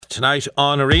tonight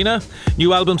on Arena.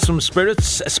 New albums from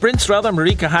Sprints,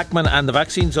 Marika Hackman and the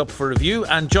Vaccines up for review,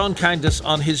 and John Kindness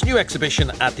on his new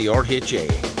exhibition at the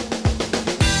RHA.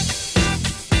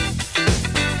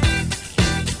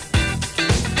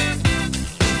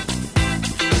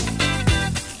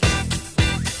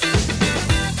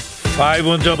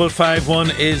 51551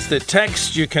 is the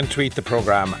text. You can tweet the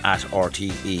programme at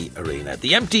RTE Arena.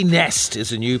 The Empty Nest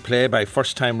is a new play by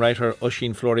first-time writer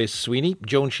Oisin Flores Sweeney.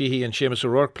 Joan Sheehy and Seamus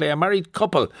O'Rourke play a married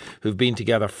couple who've been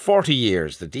together 40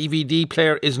 years. The DVD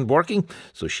player isn't working,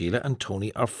 so Sheila and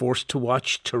Tony are forced to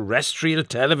watch terrestrial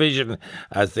television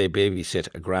as they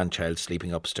babysit a grandchild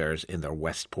sleeping upstairs in their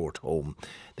Westport home.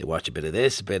 They watch a bit of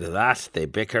this, a bit of that, they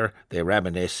bicker, they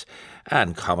reminisce,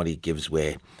 and comedy gives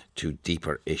way to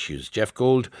deeper issues. Jeff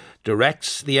Gold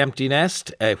directs The Empty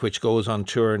Nest, which goes on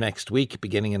tour next week,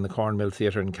 beginning in the Cornmill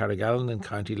Theatre in Carrigallen in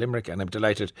County Limerick, and I'm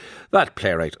delighted that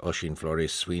playwright Oisin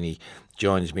Flores Sweeney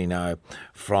joins me now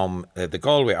from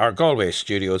our Galway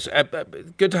studios.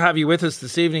 Good to have you with us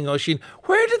this evening, Oisin.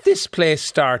 Where did this play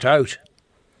start out?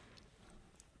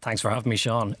 Thanks for having me,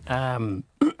 Sean.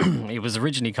 It was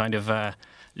originally kind of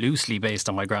loosely based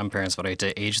on my grandparents, but I had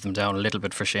to age them down a little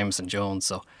bit for Seamus and Joan,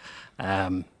 so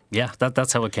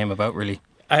that's how it came about, really.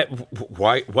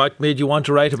 What made you want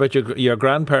to write about your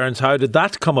grandparents? How did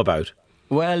that come about?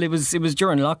 Well, it was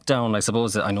during lockdown, I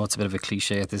suppose. I know it's a bit of a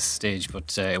cliche at this stage,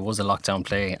 but it was a lockdown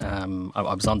play. I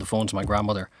was on the phone to my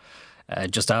grandmother,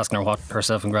 just asking her what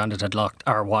herself and Grandad had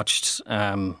watched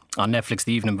on Netflix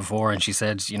the evening before, and she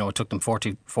said, it took them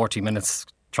 40 minutes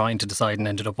trying to decide and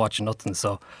ended up watching nothing.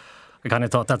 So I kind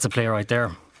of thought that's a play right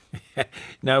there.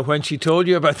 Now, when she told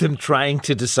you about them trying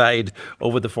to decide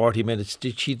over the 40 minutes,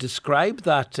 did she describe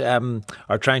that,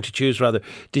 or trying to choose rather,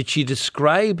 did she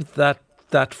describe that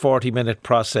 40-minute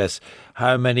process?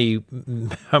 How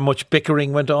much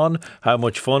bickering went on? How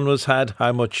much fun was had?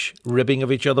 How much ribbing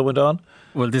of each other went on?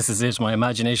 Well, this is it. My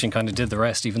imagination kind of did the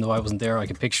rest. Even though I wasn't there, I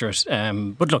could picture it.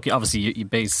 But look, obviously you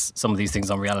base some of these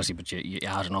things on reality, but you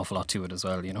add an awful lot to it as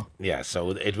well, Yeah,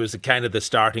 so it was kind of the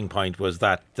starting point was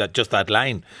that just that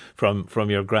line from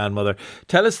your grandmother.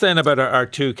 Tell us then about our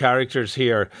two characters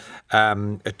here,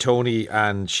 Tony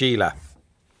and Sheila.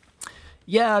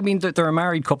 Yeah, I mean, they're a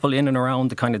married couple in and around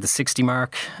the kind of the 60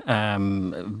 mark.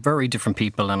 Very different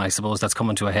people, and I suppose that's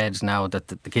coming to a head now that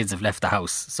the kids have left the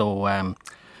house. So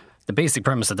the basic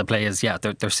premise of the play is,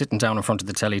 they're sitting down in front of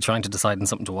the telly trying to decide on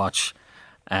something to watch.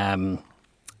 And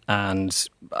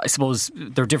I suppose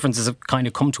their differences have kind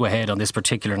of come to a head on this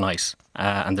particular night.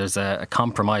 And there's a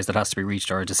compromise that has to be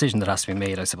reached, or a decision that has to be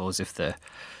made, I suppose, if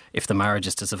the marriage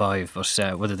is to survive.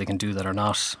 But whether they can do that or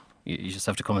not, you just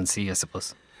have to come and see, I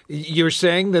suppose. You're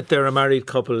saying that they're a married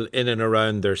couple in and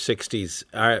around their 60s.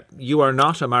 You are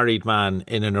not a married man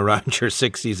in and around your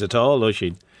 60s at all,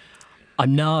 Oisin?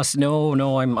 I'm not.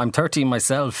 No. I'm 13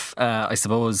 myself. I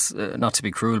suppose, not to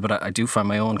be cruel, but I do find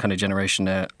my own kind of generation,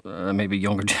 maybe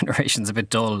younger generations, a bit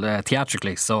dull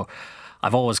theatrically. So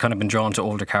I've always kind of been drawn to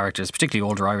older characters, particularly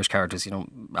older Irish characters,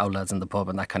 old lads in the pub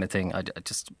and that kind of thing. I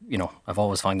just, I've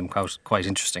always found them quite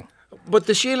interesting. But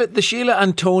the Sheila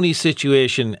and Tony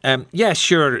situation,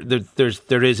 sure,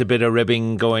 there is a bit of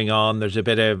ribbing going on. There's a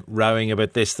bit of rowing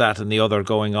about this, that and the other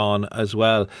going on as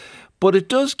well. But it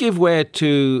does give way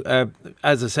to,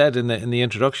 as I said in the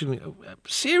introduction,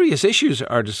 serious issues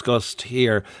are discussed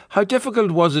here. How difficult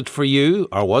was it for you,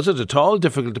 or was it at all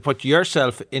difficult to put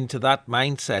yourself into that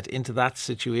mindset, into that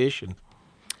situation?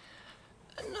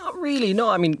 Not really, no.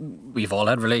 I mean, we've all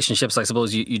had relationships. I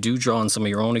suppose you do draw on some of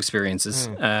your own experiences.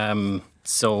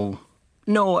 So,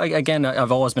 no,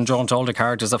 I've always been drawn to older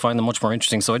characters. I find them much more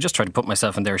interesting. So I just try to put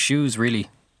myself in their shoes, really.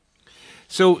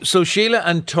 So Sheila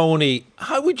and Tony,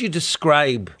 how would you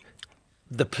describe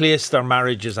the place their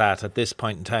marriage is at this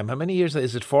point in time? How many years?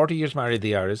 Is it 40 years married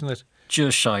they are, isn't it?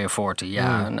 Just shy of 40,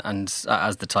 yeah. And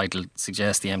as the title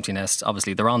suggests, The Empty Nest,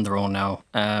 obviously they're on their own now.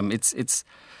 It's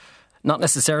not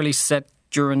necessarily set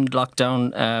during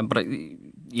lockdown, but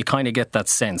you kind of get that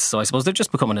sense. So I suppose they're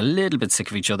just becoming a little bit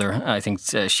sick of each other. I think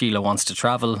Sheila wants to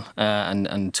travel,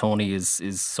 and Tony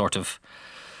is sort of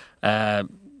a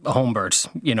home bird,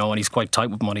 and he's quite tight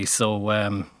with money.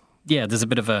 So there's a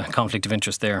bit of a conflict of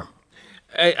interest there.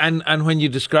 And when you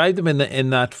describe them in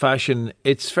that fashion,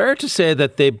 it's fair to say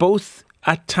that they both,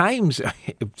 at times,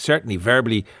 certainly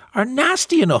verbally, are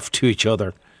nasty enough to each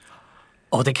other.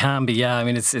 Oh, they can be, yeah. I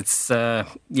mean, it's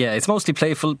mostly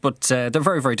playful, but they're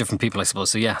very, very different people, I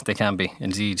suppose. So yeah, they can be,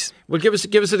 indeed. Well, give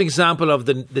us an example of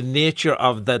the nature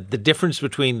of the difference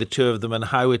between the two of them and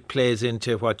how it plays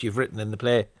into what you've written in the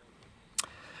play.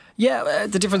 Yeah,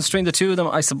 the difference between the two of them,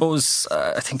 I suppose,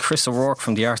 I think Chris O'Rourke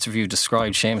from the Arts Review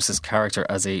described Seamus's character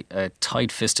as a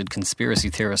tight-fisted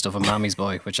conspiracy theorist of a mammy's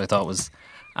boy, which I thought was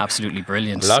absolutely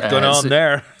brilliant. A lot going on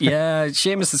there. Yeah,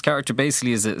 Seamus's character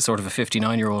basically is a sort of a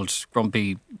 59-year-old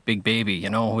grumpy big baby, you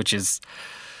know, which is...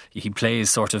 He plays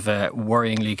sort of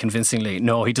worryingly, convincingly.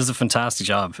 No, he does a fantastic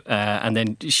job. And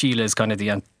then Sheila is kind of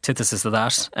the antithesis of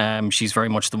that. She's very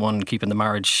much the one keeping the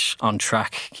marriage on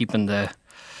track, keeping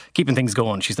things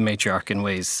going. She's the matriarch in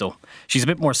ways. So she's a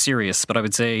bit more serious. But I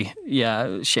would say, yeah,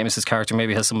 Seamus's character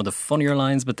maybe has some of the funnier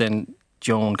lines, but then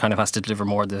Joan kind of has to deliver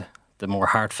more the more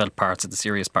heartfelt parts of the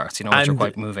serious parts, you know, which are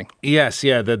quite moving. Yes,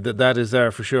 yeah, that is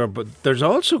there for sure. But there's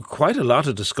also quite a lot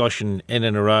of discussion in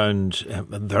and around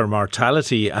their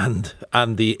mortality and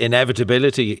the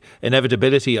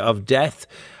inevitability of death.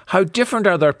 How different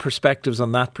are their perspectives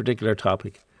on that particular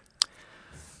topic?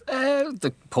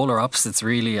 The polar opposites,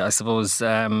 really, I suppose.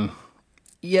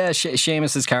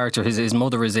 Seamus's character, his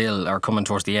mother is ill, or coming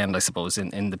towards the end, I suppose,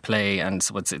 in the play, and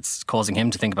so it's causing him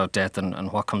to think about death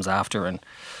and what comes after, and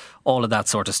all of that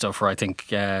sort of stuff, where I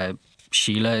think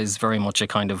Sheila is very much a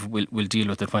kind of will deal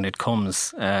with it when it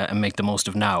comes and make the most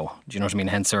of now. Do you know what I mean?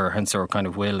 Hence her kind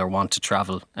of will or want to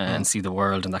travel and see the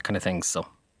world and that kind of thing. So.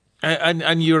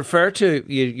 And you referred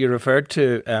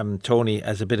to Tony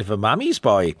as a bit of a mammy's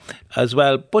boy as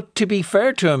well. But to be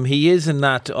fair to him, he is in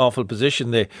that awful position,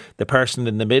 the person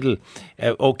in the middle.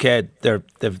 They're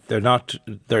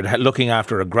looking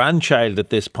after a grandchild at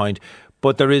this point,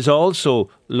 but there is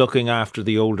also looking after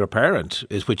the older parent,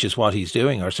 which is what he's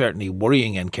doing, or certainly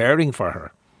worrying and caring for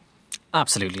her.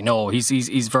 Absolutely. No,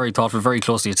 he's very thoughtful, very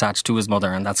closely attached to his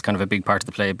mother, and that's kind of a big part of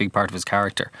the play, a big part of his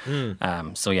character.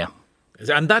 So yeah.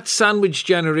 And that sandwich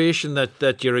generation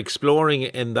that you're exploring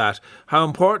in that, how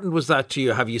important was that to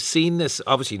you? Have you seen this,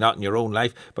 obviously not in your own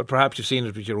life, but perhaps you've seen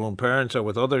it with your own parents or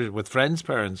with friends'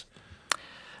 parents?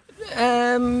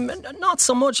 Not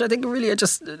so much. I think really I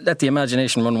just let the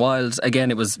imagination run wild. Again,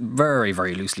 it was very,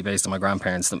 very loosely based on my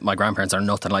grandparents. My grandparents are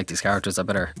nothing like these characters. I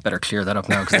better clear that up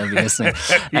now because they'll be listening.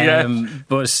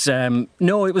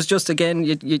 No, it was just, again,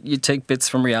 you take bits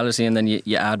from reality and then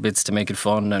you add bits to make it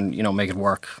fun and, you know, make it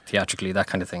work theatrically, that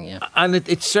kind of thing. Yeah, and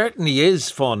it certainly is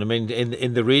fun. I mean,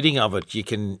 in the reading of it,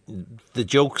 the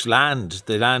jokes land.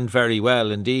 They land very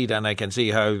well indeed, and I can see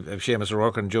how Seamus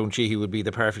O'Rourke and Joan Sheehy would be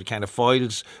the perfect kind of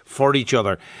foils for each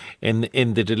other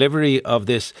in the delivery of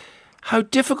this. How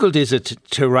difficult is it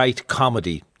to write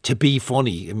comedy, to be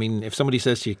funny? I mean, if somebody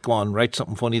says to you, go on, write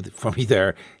something funny for me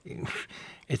there,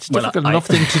 it's difficult enough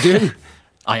thing to do.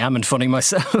 I amn't funny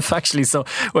myself, actually. So,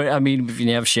 I mean, if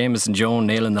you have Seamus and Joan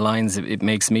nailing the lines, it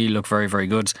makes me look very, very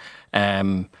good.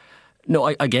 No,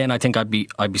 I think I'd be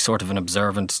sort of an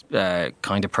observant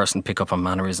kind of person, pick up on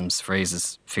mannerisms,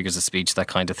 phrases, figures of speech, that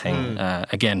kind of thing.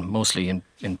 Again, mostly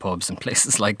in pubs and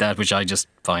places like that, which I just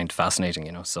find fascinating,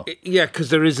 you know. So yeah,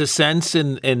 because there is a sense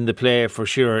in the play for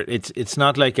sure. It's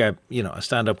not like a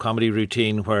stand-up comedy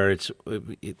routine where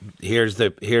here's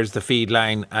the feed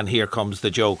line and here comes the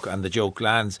joke and the joke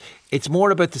lands. It's more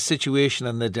about the situation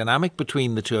and the dynamic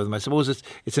between the two of them. I suppose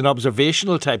it's an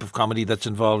observational type of comedy that's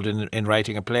involved in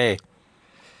writing a play.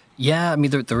 Yeah, I mean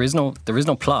there is no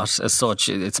plot as such.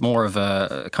 It's more of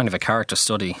a kind of a character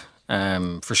study,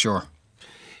 for sure.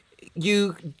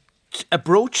 You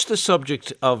broach the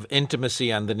subject of intimacy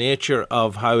and the nature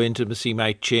of how intimacy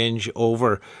might change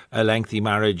over a lengthy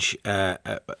marriage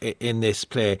in this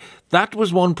play. That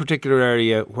was one particular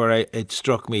area where it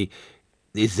struck me.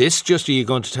 Is this just, are you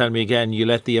going to tell me again, you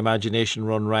let the imagination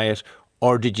run riot,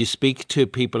 or did you speak to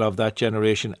people of that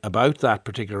generation about that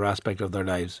particular aspect of their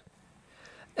lives?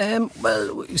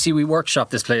 Well, you see, we workshopped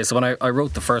this play. So when I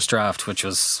wrote the first draft, which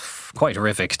was quite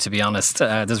horrific, to be honest,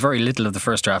 there's very little of the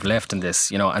first draft left in this,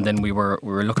 you know. And then we were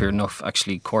lucky enough,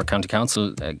 actually, Cork County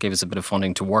Council gave us a bit of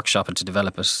funding to workshop it, to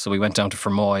develop it. So we went down to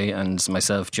Fermoy, and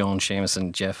myself, Joan, Seamus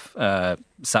and Jeff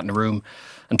sat in a room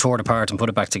and tore it apart and put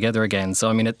it back together again. So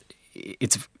I mean,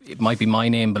 it might be my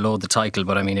name below the title,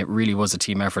 but I mean, it really was a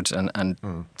team effort,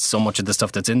 and so much of the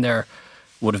stuff that's in there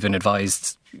would have been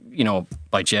advised, you know,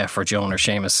 by Jeff or Joan or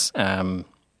Seamus.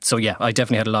 So yeah, I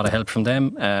definitely had a lot of help from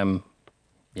them.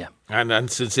 Yeah.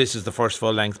 And since this is the first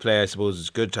full-length play, I suppose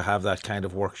it's good to have that kind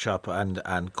of workshop and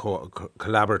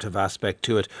collaborative aspect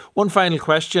to it. One final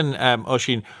question,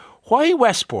 Oisín. Why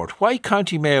Westport? Why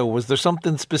County Mayo? Was there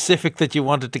something specific that you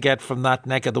wanted to get from that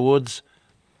neck of the woods?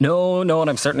 No, and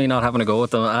I'm certainly not having a go at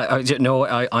them.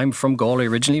 I'm from Galway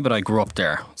originally, but I grew up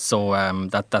there. So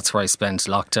that's where I spent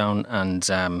lockdown,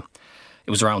 and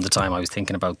it was around the time I was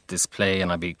thinking about this play,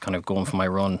 and I'd be kind of going for my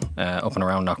run up and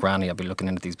around Knockranny. I'd be looking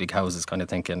into these big houses, kind of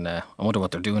thinking, I wonder what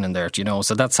they're doing in there, do you know?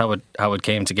 So that's how it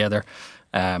came together.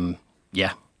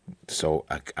 Yeah. So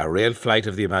a real flight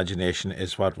of the imagination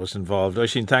is what was involved.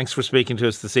 Oisín, thanks for speaking to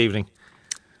us this evening.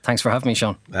 Thanks for having me,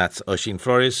 Sean. That's Oisín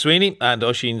Flores-Sweeney, and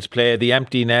Oisín's play The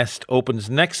Empty Nest opens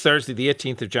next Thursday, the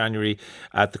 18th of January,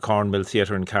 at the Cornmill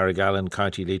Theatre in Carrigallen,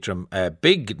 County Leitrim. A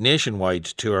big nationwide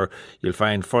tour. You'll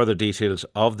find further details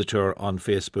of the tour on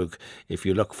Facebook if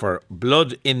you look for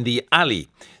Blood in the Alley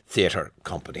Theatre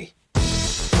Company.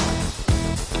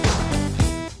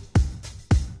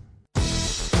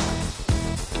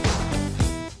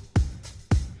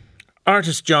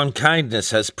 Artist John Kindness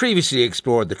has previously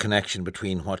explored the connection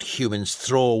between what humans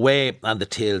throw away and the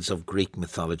tales of Greek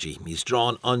mythology. He's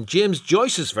drawn on James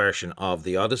Joyce's version of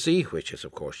the Odyssey, which is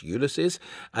of course Ulysses,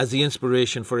 as the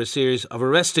inspiration for a series of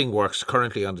arresting works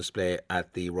currently on display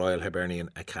at the Royal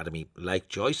Hibernian Academy. Like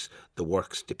Joyce, the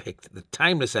works depict the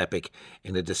timeless epic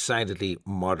in a decidedly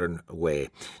modern way.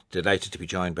 Delighted to be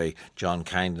joined by John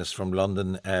Kindness from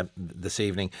London this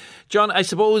evening. John, I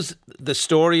suppose the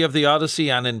story of the Odyssey,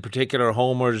 and in particular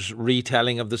Homer's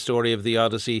retelling of the story of the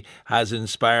Odyssey, has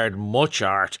inspired much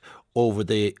art over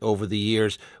the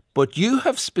years. But you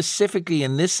have specifically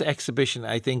in this exhibition,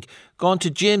 I think, gone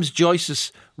to James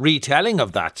Joyce's retelling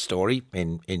of that story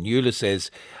in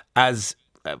Ulysses as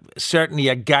certainly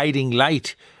a guiding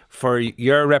light for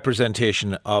your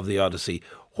representation of the Odyssey.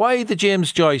 Why the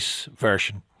James Joyce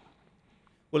version?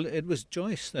 Well, it was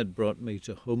Joyce that brought me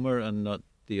to Homer and not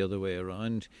the other way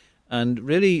around. And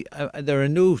really, there are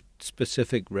no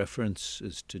specific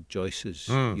references to Joyce's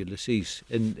Ulysses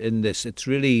in this. It's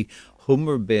really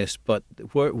Homer-based, but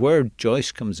where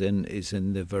Joyce comes in is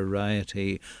in the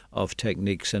variety of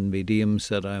techniques and mediums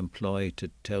that I employ to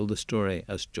tell the story,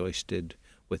 as Joyce did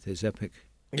with his epic.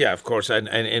 Yeah, of course. And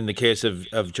in the case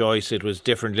of Joyce, it was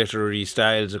different literary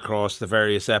styles across the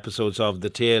various episodes of the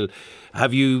tale.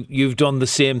 Have you've done the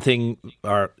same thing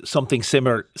or something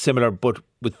similar, but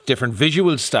with different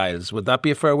visual styles? Would that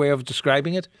be a fair way of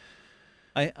describing it?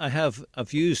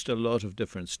 I've used a lot of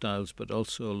different styles, but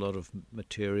also a lot of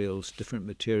different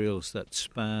materials that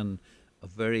span a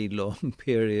very long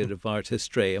period of art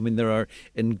history. I mean, there are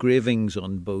engravings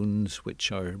on bones,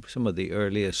 which are some of the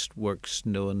earliest works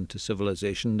known to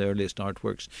civilization, the earliest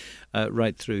artworks,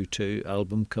 right through to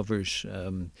album covers.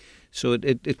 So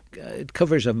it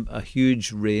covers a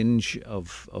huge range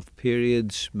of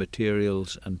periods,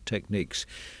 materials, and techniques.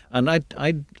 And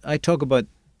I talk about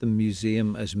the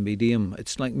museum as medium.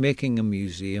 It's like making a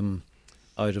museum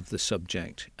out of the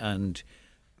subject, and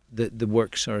the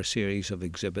works are a series of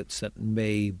exhibits that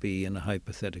may be in a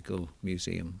hypothetical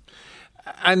museum.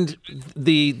 And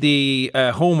the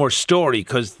Homer story,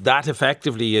 because that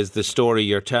effectively is the story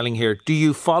you're telling here, do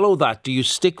you follow that? Do you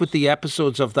stick with the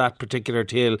episodes of that particular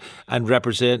tale and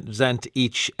represent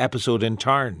each episode in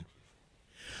turn?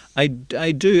 I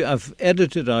do. I've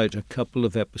edited out a couple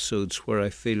of episodes where I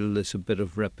feel there's a bit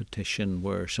of repetition,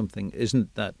 where something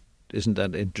isn't that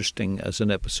interesting as an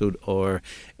episode, or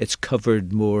it's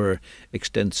covered more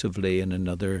extensively in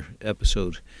another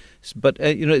episode. But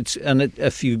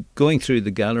if you're going through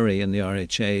the gallery in the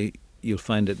RHA, you'll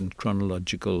find it in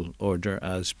chronological order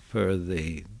as per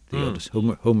the Odyssey,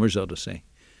 Homer's Odyssey.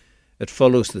 It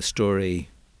follows the story.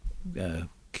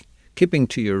 Keeping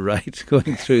to your right,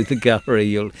 going through the gallery,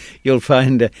 you'll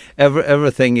find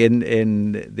everything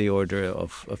in the order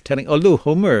of telling. Although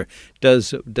Homer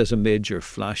does a major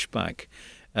flashback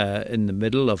in the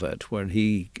middle of it, where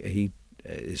he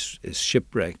is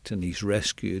shipwrecked and he's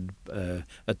rescued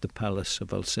at the palace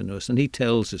of Alcinous, and he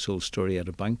tells his whole story at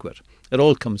a banquet. It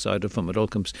all comes out of him. It all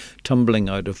comes tumbling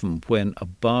out of him when a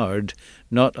bard,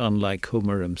 not unlike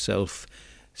Homer himself,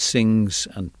 sings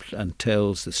and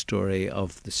tells the story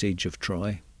of the siege of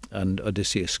Troy, and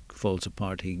Odysseus falls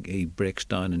apart. He breaks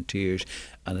down in tears,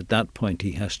 and at that point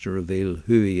he has to reveal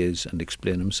who he is and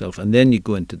explain himself, and then you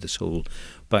go into this whole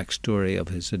backstory of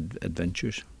his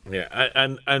adventures. Yeah,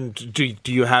 and do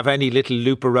you have any little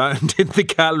loop around in the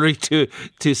gallery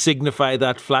to signify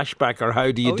that flashback, or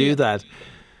how do you do that?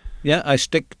 Yeah, I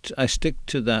stick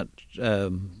to that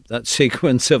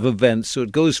sequence of events. So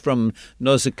it goes from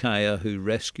Nausicaa, who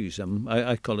rescues him.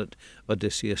 I call it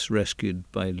Odysseus rescued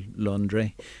by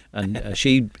laundry, and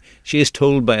she is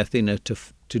told by Athena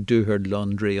to do her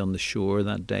laundry on the shore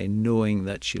that day, knowing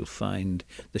that she'll find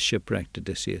the shipwrecked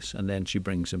Odysseus, and then she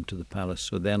brings him to the palace.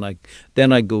 So then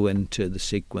I go into the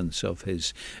sequence of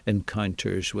his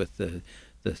encounters with the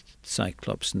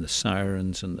Cyclops and the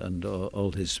Sirens and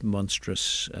all his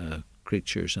monstrous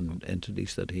creatures and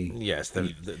entities that he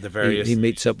various he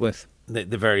meets up with.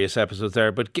 the various episodes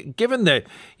there. But given the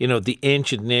the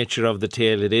ancient nature of the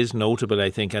tale, it is notable, I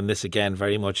think, and this again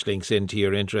very much links into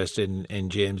your interest in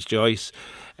James Joyce.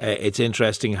 It's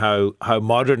interesting how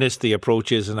modernist the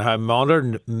approach is and how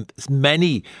modern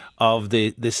many of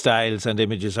the styles and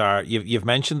images are. You've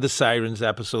mentioned the Sirens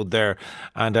episode there,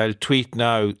 and I'll tweet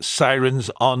now, Sirens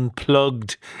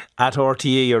Unplugged at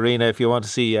RTE Arena if you want to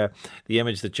see the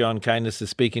image that John Kindness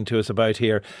is speaking to us about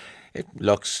here. It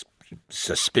looks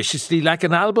suspiciously like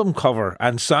an album cover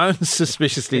and sounds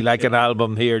suspiciously like an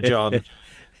album here, John.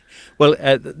 Well,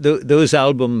 those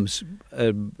albums,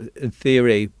 in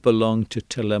theory, belong to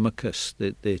Telemachus,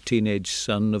 the teenage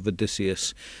son of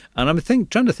Odysseus. And I'm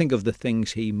trying to think of the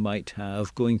things he might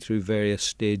have going through various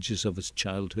stages of his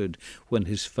childhood when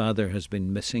his father has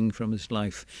been missing from his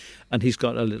life. And he's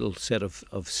got a little set of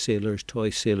sailors,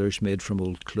 toy sailors made from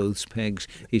old clothes pegs.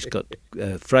 He's got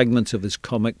fragments of his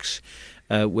comics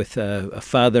with a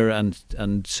father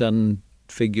and son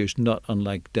figures not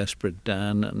unlike Desperate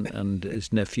Dan and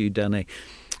his nephew Danny.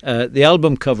 The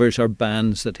album covers are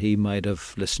bands that he might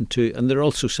have listened to, and they're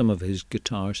also some of his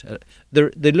guitars.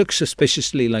 They look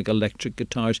suspiciously like electric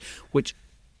guitars, which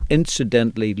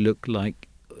incidentally look like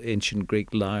ancient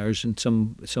Greek lyres in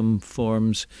some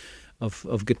forms of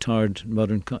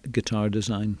modern guitar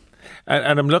design.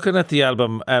 And I'm looking at the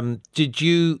album.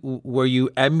 Were you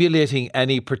emulating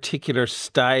any particular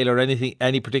style or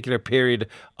any particular period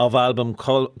of album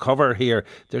cover here?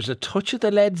 There's a touch of the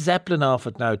Led Zeppelin off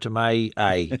it now, to my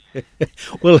eye.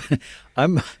 Well,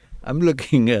 I'm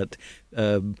looking at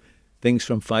things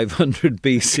from 500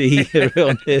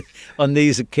 BC on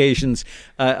these occasions.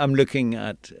 I'm looking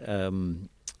at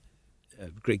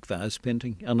Greek vase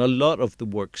painting, and a lot of the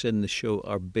works in the show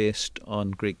are based on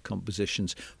Greek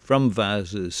compositions from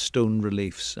vases, stone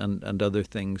reliefs and other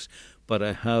things, but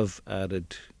I have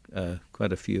added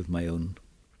quite a few of my own.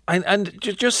 And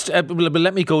just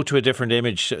let me go to a different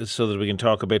image so that we can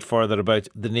talk a bit further about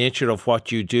the nature of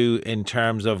what you do in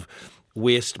terms of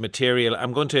waste material.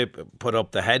 I'm going to put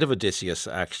up the head of Odysseus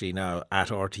actually now at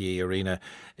RTE Arena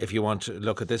if you want to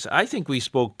look at this. I think we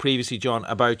spoke previously, John,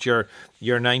 about your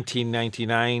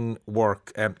 1999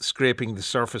 work, Scraping the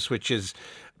Surface, which is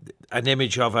an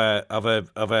image of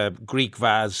a Greek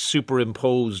vase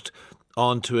superimposed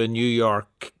onto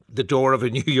the door of a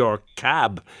New York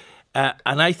cab.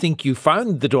 And I think you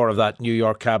found the door of that New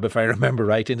York cab, if I remember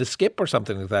right, in a skip or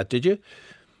something like that, did you?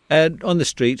 On the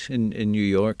street in New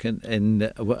York,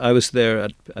 and I was there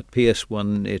at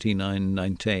PS1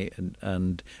 89-90,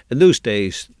 and in those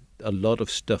days a lot of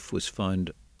stuff was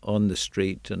found on the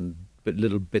street and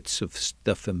little bits of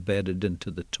stuff embedded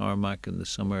into the tarmac in the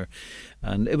summer,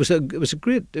 and it was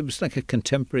like a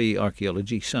contemporary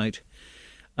archaeology site.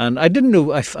 And I didn't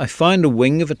know. I found a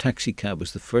wing of a taxi cab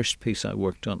was the first piece I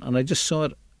worked on, and I just saw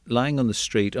it lying on the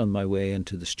street on my way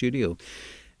into the studio.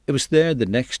 It was there the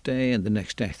next day, and the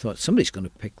next day I thought, somebody's going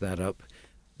to pick that up.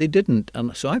 They didn't,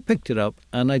 and so I picked it up,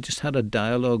 and I just had a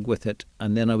dialogue with it.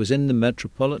 And then I was in the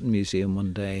Metropolitan Museum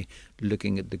one day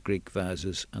looking at the Greek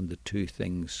vases, and the two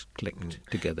things clicked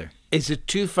together. Is it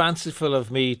too fanciful of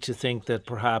me to think that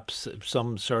perhaps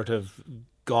some sort of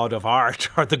god of art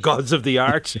or the gods of the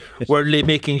arts were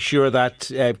making sure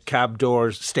that cab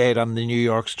doors stayed on the New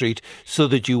York street so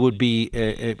that you would be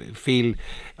feel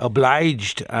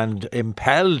obliged and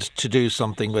impelled to do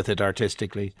something with it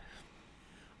artistically?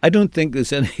 I don't think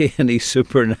there's any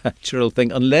supernatural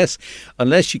thing unless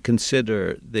you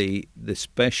consider the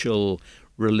special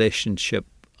relationship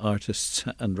artists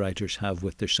and writers have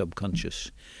with their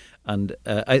subconscious. And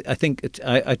I think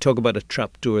I talk about a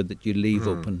trapdoor that you leave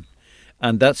open.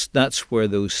 And that's where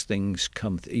those things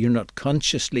come. You're not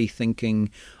consciously thinking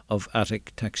of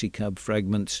attic taxicab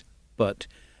fragments, but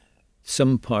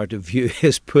some part of you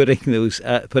is putting those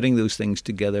things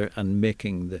together and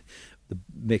making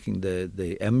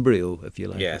the embryo, if you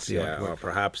like. Yes, yeah. Or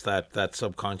perhaps that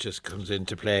subconscious comes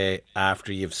into play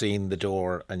after you've seen the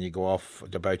door and you go off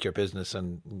about your business,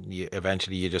 and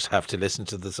eventually you just have to listen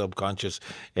to the subconscious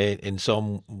in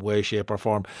some way, shape or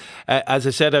form. As I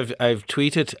said, I've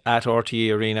tweeted at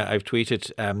RTE Arena, I've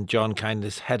tweeted John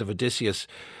Kindness, head of Odysseus,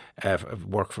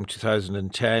 work from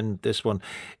 2010, this one.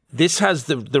 This has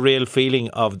the real feeling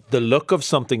of the look of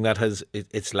something that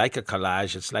it's like a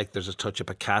collage. It's like there's a touch of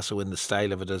Picasso in the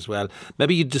style of it as well.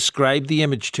 Maybe you describe the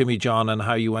image to me, John, and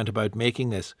how you went about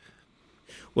making this.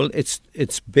 Well, it's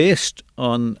based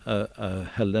on a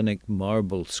Hellenic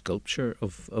marble sculpture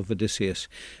of Odysseus,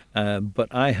 but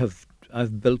I've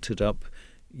built it up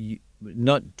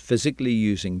not physically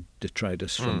using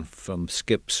detritus from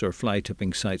skips or fly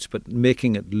tipping sites, but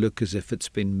making it look as if it's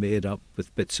been made up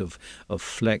with bits of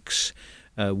flex,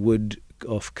 wood,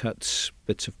 offcuts,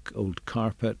 bits of old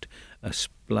carpet, a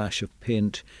splash of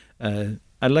paint.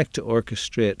 I like to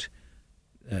orchestrate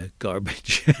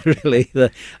garbage, really.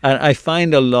 I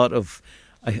find a lot of...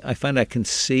 I find I can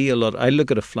see a lot. I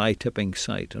look at a fly tipping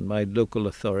site and my local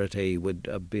authority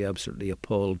would be absolutely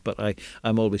appalled, but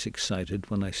I'm always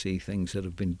excited when I see things that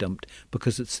have been dumped,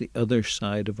 because it's the other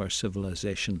side of our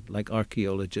civilization. Like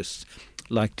archaeologists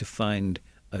like to find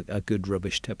a good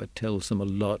rubbish tip. It tells them a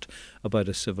lot about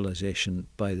a civilization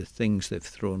by the things they've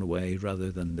thrown away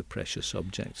rather than the precious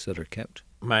objects that are kept.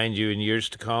 Mind you, in years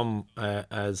to come,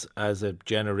 as a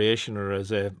generation, or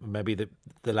as maybe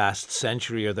the last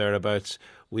century or thereabouts,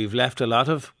 we've left a lot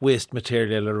of waste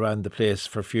material around the place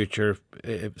for future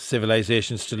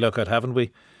civilizations to look at, haven't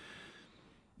we?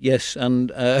 Yes,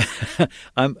 and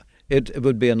it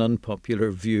would be an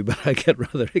unpopular view, but I get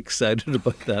rather excited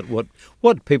about that.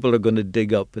 What people are going to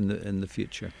dig up in the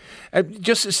future.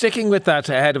 Just sticking with that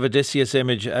ahead of Odysseus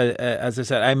image, as I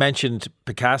said, I mentioned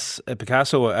Picasso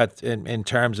in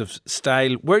terms of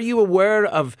style. Were you aware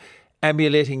of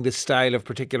emulating the style of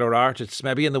particular artists,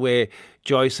 maybe in the way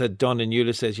Joyce had done in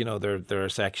Ulysses? You know, there are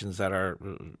sections that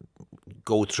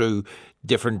go through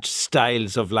different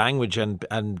styles of language, and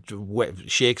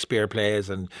Shakespeare plays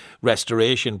and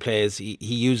Restoration plays. He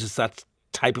uses that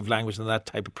type of language and that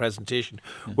type of presentation.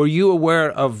 Were you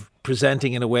aware of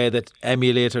presenting in a way that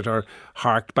emulated or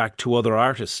harked back to other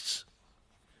artists?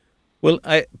 Well,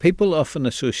 people often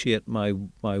associate my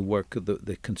work,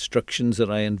 the constructions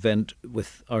that I invent,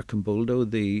 with Arcimboldo,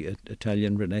 the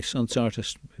Italian Renaissance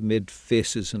artist who made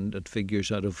faces and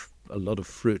figures out of a lot of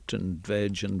fruit and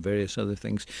veg and various other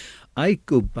things. I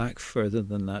go back further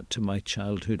than that to my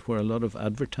childhood, where a lot of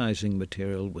advertising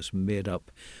material was made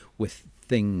up with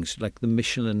things like the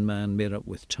Michelin Man made up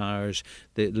with tires,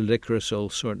 the licorice all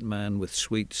sort man with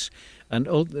sweets, and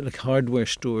all like hardware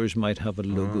stores might have a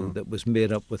logo that was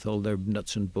made up with all their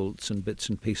nuts and bolts and bits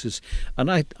and pieces. And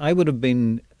I would have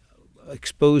been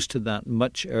exposed to that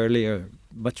much earlier,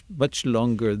 much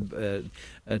longer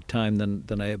time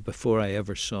than before I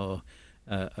ever saw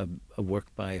a work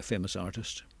by a famous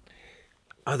artist.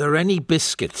 Are there any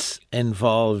biscuits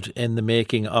involved in the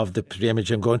making of the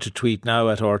image? I'm going to tweet now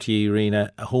at RTE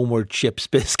Arena, Homeward Chips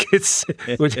biscuits,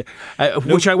 which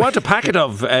I want a packet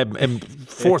of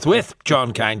forthwith,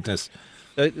 John Kindness.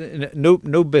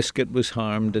 No biscuit was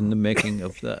harmed in the making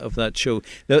of that show.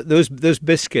 Those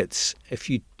biscuits, if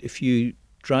you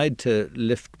tried to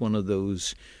lift one of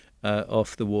those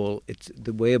off the wall,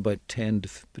 they weigh about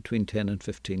between 10 and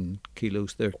 15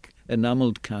 kilos. They're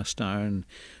enamelled cast iron,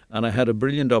 and I had a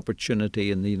brilliant opportunity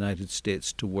in the United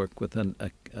States to work with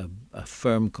a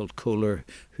firm called Kohler,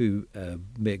 who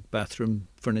make bathroom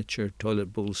furniture,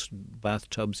 toilet bowls,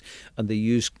 bathtubs, and they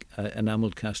use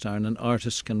enamelled cast iron, and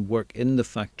artists can work in the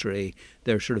factory.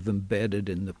 They're sort of embedded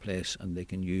in the place, and they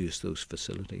can use those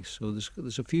facilities. So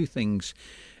there's a few things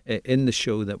in the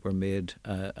show that were made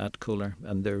at Kohler,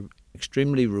 and they're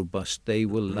extremely robust. They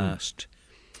will last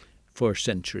for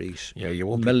centuries. Yeah, you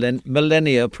won't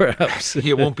millennia, perhaps.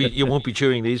 you won't be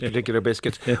chewing these particular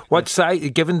biscuits. What size,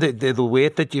 given the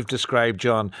weight that you've described,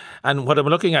 John, and what I'm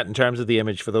looking at in terms of the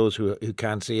image for those who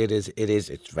can't see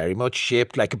it's very much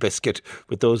shaped like a biscuit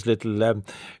with those little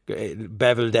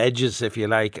beveled edges, if you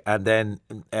like, and then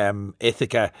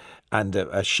Ithaca and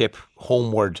a ship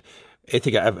homeward.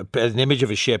 Ithaca, an image of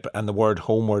a ship and the word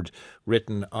homeward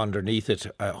written underneath it.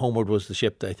 Homeward was the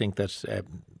ship, I think, that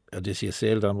Odysseus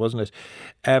sailed on, wasn't it?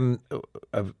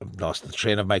 I've lost the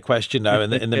train of my question now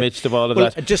in the midst of all of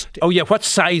that. What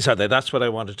size are they? That's what I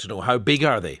wanted to know. How big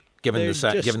are they, given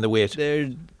the weight?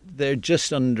 They're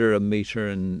just under a metre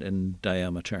in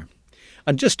diameter.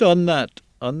 And just on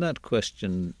that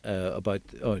question about,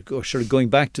 or sort of going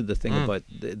back to the thing about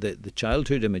the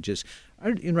childhood images, I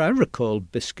recall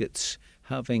biscuits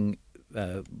having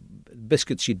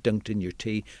biscuits you dunked in your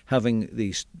tea, having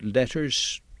these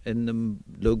letters in them,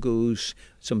 logos,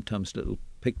 sometimes little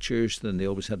pictures, then they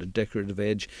always had a decorative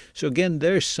edge. So again,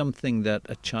 there's something that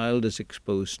a child is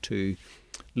exposed to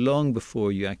long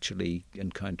before you actually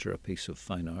encounter a piece of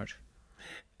fine art.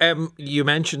 You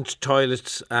mentioned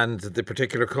toilets and the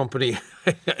particular company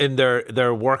in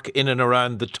their work in and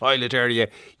around the toilet area.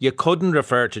 You couldn't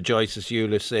refer to Joyce's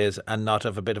Ulysses and not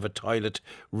have a bit of a toilet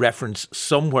reference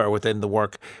somewhere within the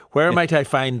work. Where might I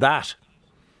find that?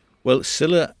 Well,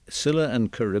 Scylla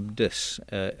and Charybdis,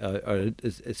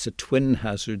 it's a twin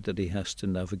hazard that he has to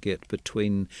navigate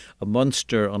between a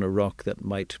monster on a rock that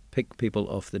might pick people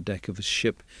off the deck of his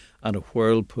ship and a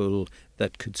whirlpool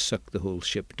that could suck the whole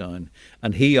ship down.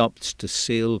 And he opts to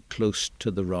sail close to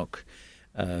the rock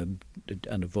and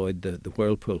avoid the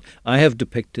whirlpool. I have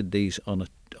depicted these on a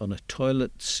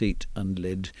toilet seat and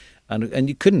lid, and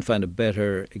you couldn't find a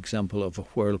better example of a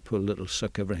whirlpool that'll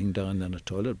suck everything down than a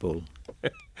toilet bowl.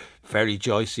 Very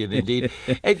Joycean indeed.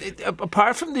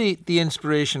 Apart from the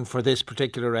inspiration for this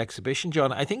particular exhibition,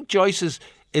 John, I think Joyce's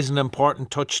is an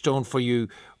important touchstone for you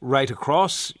right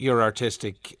across your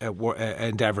artistic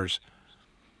endeavours.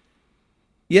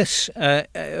 Yes,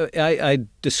 I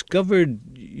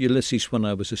discovered Ulysses when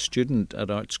I was a student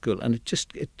at art school, and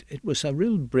it was a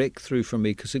real breakthrough for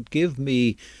me because it gave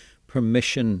me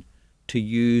permission to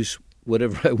use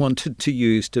whatever I wanted to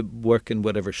use, to work in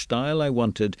whatever style I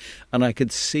wanted, and I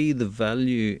could see the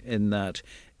value in that,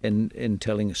 in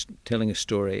telling a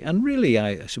story. And really,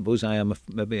 I suppose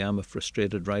maybe I'm a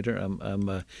frustrated writer. I'm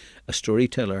a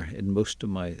storyteller in most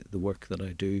of the work that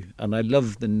I do, and I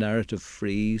love the narrative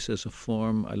frieze as a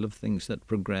form. I love things that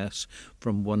progress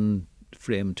from one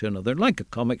frame to another, like a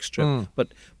comic strip.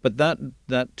 But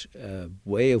that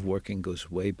way of working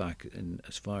goes way back in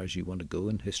as far as you want to go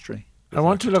in history. I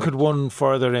want to look at one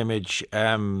further image,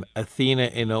 Athena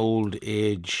in old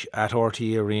age at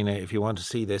RTE Arena, if you want to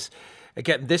see this.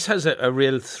 Again, this has a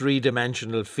real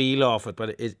three-dimensional feel off it,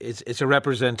 but it's a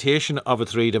representation of a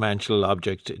three-dimensional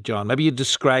object, John. Maybe you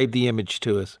describe the image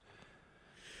to us.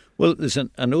 Well, there's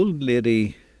an old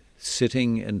lady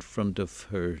sitting in front of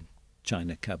her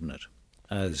china cabinet,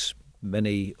 as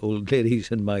many old ladies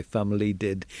in my family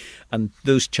did. And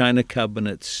those china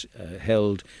cabinets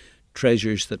held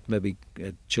treasures that maybe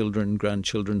children,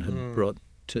 grandchildren had brought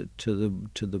to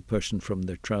the person from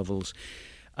their travels.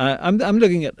 I'm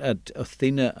looking at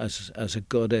Athena as a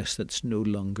goddess that's no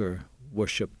longer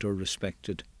worshipped or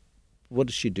respected. What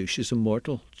does she do? She's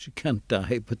immortal. She can't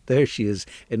die, but there she is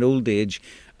in old age,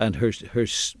 and her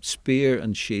spear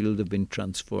and shield have been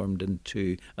transformed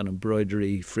into an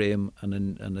embroidery frame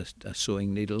and a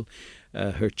sewing needle.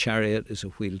 Her chariot is a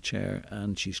wheelchair,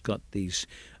 and she's got these.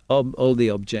 All the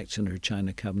objects in her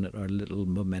china cabinet are little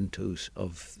mementos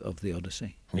of the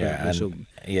Odyssey. Yeah,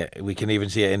 we can even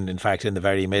see it in fact, in the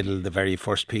very middle, the very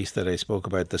first piece that I spoke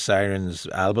about, the Sirens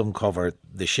album cover.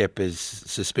 The ship is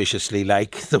suspiciously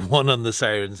like the one on the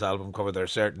Sirens album cover. There are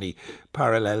certainly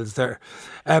parallels there.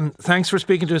 Thanks for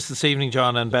speaking to us this evening,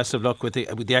 John, and best of luck with the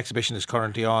exhibition is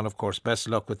currently on, of course. Best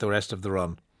of luck with the rest of the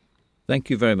run. Thank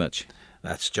you very much.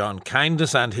 That's John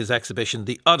Kindness, and his exhibition,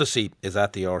 The Odyssey, is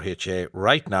at the RHA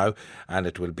right now, and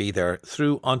it will be there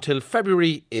through until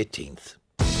February 18th.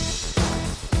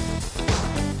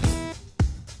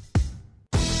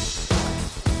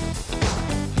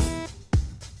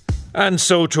 And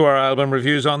so to our album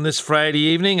reviews on this Friday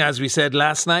evening. As we said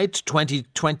last night,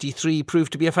 2023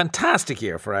 proved to be a fantastic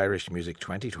year for Irish music.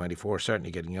 2024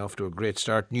 certainly getting off to a great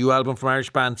start. New album from Irish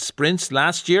band Sprints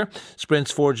last year.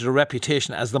 Sprints forged a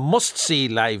reputation as the must-see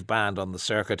live band on the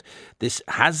circuit.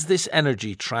 Has this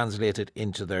energy translated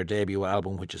into their debut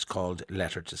album, which is called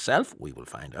Letter to Self? We will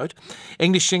find out.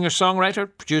 English singer-songwriter,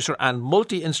 producer and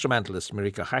multi-instrumentalist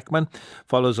Marika Hackman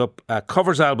follows up a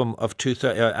covers album of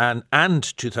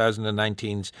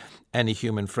 2019's Any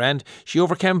Human Friend. She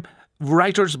overcame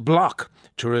writer's block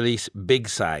to release Big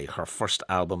Sigh, her first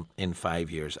album in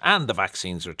 5 years. And the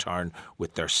Vaccines return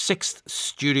with their 6th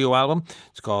studio album.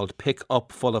 It's called Pick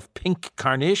Up Full of Pink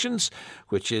Carnations,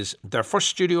 which is their first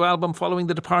studio album following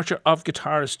the departure of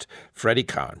guitarist Freddie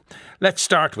Cowan. Let's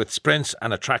start with Sprints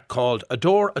and a track called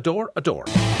Adore, Adore, Adore.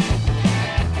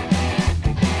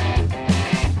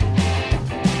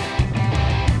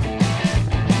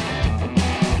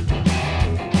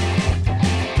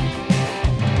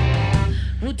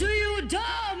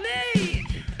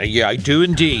 Yeah, I do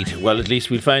indeed. Well, at least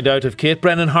we'll find out if Kate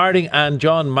Brennan-Harding and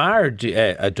John Mard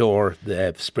adore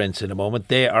the Sprints in a moment.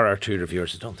 They are our two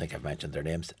reviewers. I don't think I've mentioned their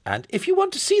names. And if you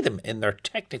want to see them in their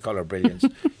Technicolor brilliance,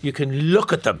 you can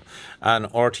look at them on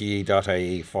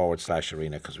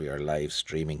rte.ie/arena, because we are live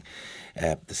streaming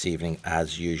this evening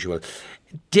as usual.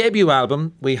 Debut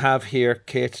album we have here,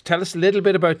 Kate. Tell us a little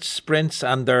bit about Sprints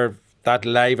and that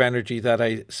live energy that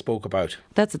I spoke about.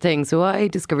 That's the thing. So I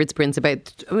discovered Sprints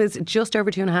it was just over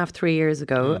 2.5-3 years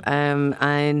ago,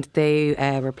 and they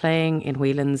were playing in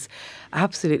Whelan's.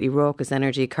 Absolutely raucous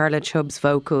energy. Carla Chubb's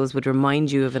vocals would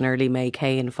remind you of an early May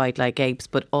Kay in Fight Like Apes,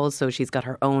 but also she's got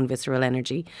her own visceral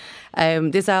energy.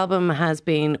 This album has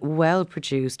been well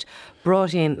produced,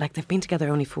 brought in, like they've been together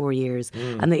only 4 years.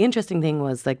 And the interesting thing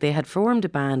was, like, they had formed a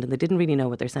band and they didn't really know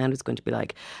what their sound was going to be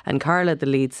like. And Carla, the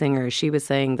lead singer, she was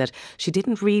saying that she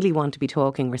didn't really want to be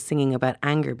talking or singing about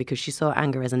anger because she saw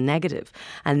anger as a negative.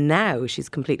 And now she's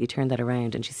completely turned that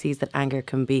around, and she sees that anger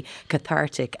can be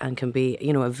cathartic and can be,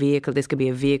 a vehicle. This could be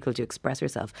a vehicle to express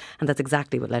herself. And that's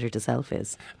exactly what Letter to Self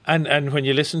is. And when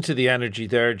you listen to the energy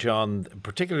there, John,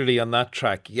 particularly on that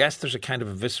track, yes, there's a kind of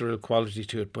a visceral quality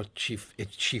to it, but she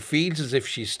feels as if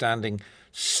she's standing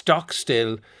stock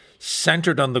still,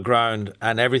 centred on the ground,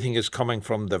 and everything is coming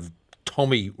from the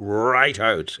tummy right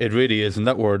out. It really is. And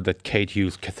that word that Kate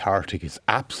used, cathartic, is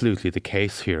absolutely the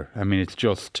case here. I mean, it's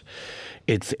just,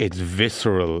 it's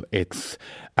visceral. It's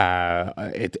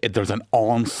there's an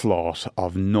onslaught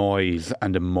of noise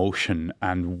and emotion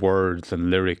and words and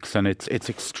lyrics, and it's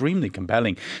extremely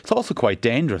compelling. It's also quite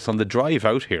dangerous. On the drive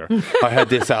out here, I had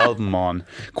this album on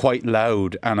quite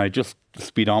loud, and the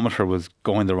speedometer was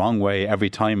going the wrong way every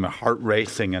time, my heart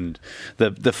racing, and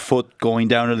the foot going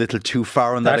down a little too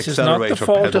far on that accelerator pedal. That is not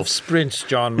the fault of sprints,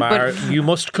 John Maher. You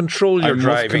must control your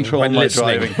driving when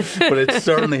listening. But it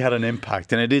certainly had an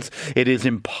impact, and it is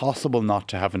impossible not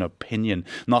to have an opinion,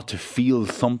 not to feel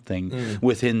something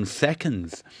within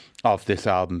seconds of this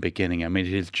album beginning. I mean,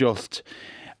 it is just,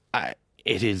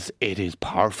 it is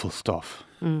powerful stuff.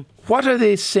 What are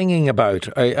they singing about?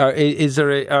 Are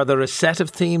there a set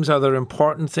of themes? Are there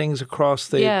important things across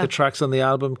the tracks on the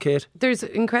album, Kate? There's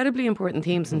incredibly important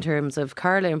themes in terms of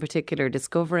Carla in particular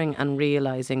discovering and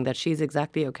realising that she's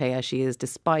exactly okay as she is,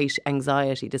 despite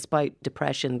anxiety, despite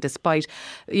depression, despite,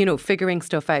 figuring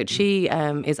stuff out. She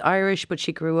is Irish, but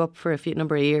she grew up for a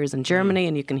number of years in Germany,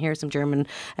 and you can hear some German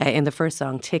in the first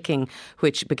song, Ticking,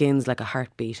 which begins like a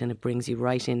heartbeat, and it brings you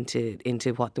right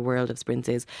into what the world of Sprints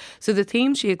is. So the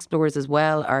themes she explores as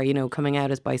well are, coming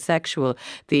out as bisexual,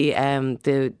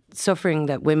 the suffering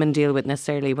that women deal with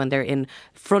necessarily when they're in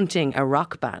fronting a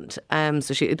rock band.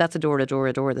 So that's Adore, Adore,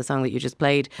 Adore. The song that you just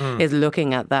played is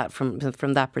looking at that from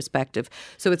that perspective.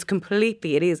 So it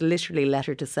is literally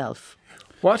Letter to Self.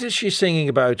 What is she singing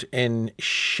about in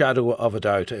Shadow of a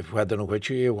Doubt? I don't know which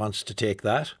of you wants to take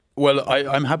that. Well,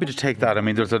 I'm happy to take that. I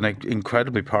mean, there's an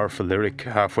incredibly powerful lyric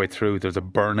halfway through. There's a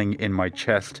burning in my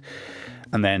chest.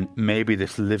 And then maybe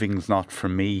this living's not for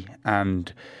me.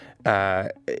 And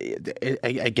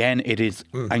again, it is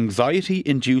anxiety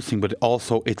inducing, but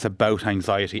also it's about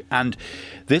anxiety. And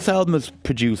this album is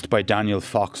produced by Daniel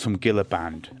Fox from Gilla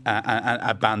Band,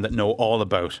 a band that know all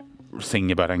about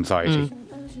singing about anxiety.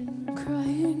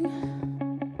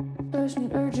 There's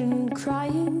an urgent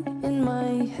crying in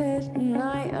my head, and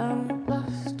I am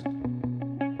lost.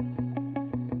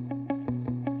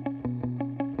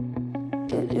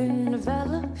 It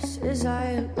envelops as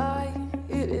I lie,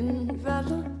 it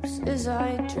envelops as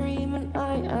I dream, and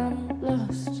I am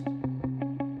lost.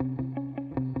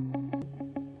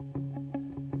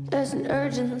 There's an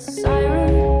urgent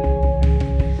siren.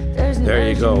 There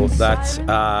you go. That's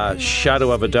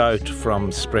Shadow of a Doubt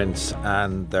from Sprints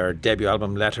and their debut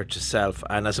album Letter to Self.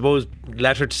 And I suppose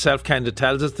Letter to Self kind of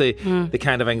tells us the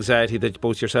kind of anxiety that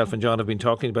both yourself and John have been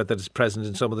talking about that is present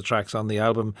in some of the tracks on the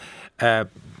album.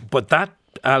 But that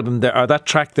album there, or that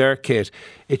track there, Kate,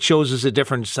 it shows us a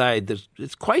different side.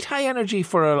 It's quite high energy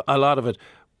for a lot of it.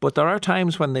 But there are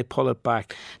times when they pull it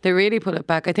back. They really pull it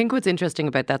back. I think what's interesting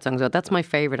about that song, that's my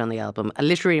favourite on the album. A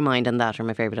Literary Mind and that are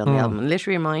my favourite on the album. And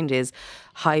Literary Mind is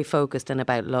high focused and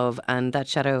about love, and that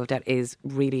Shadow of That is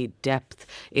really depth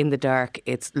in the dark.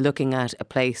 It's looking at a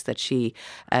place that she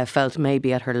felt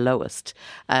maybe at her lowest,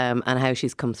 and how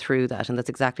she's come through that, and that's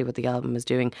exactly what the album is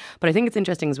doing. But I think it's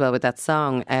interesting as well with that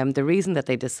song, the reason that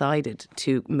they decided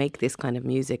to make this kind of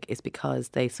music is because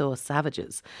they saw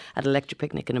Savages at Electric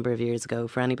Picnic a number of years ago.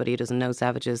 For anybody who doesn't know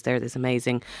Savages, they're this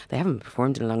amazing, they haven't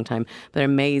performed in a long time, but they're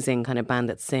amazing kind of band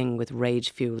that sing with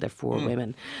rage fuel. They're four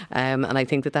women, and I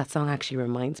think that song actually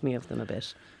reminds me of them a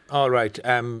bit. All right.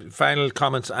 Final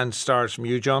comments and stars from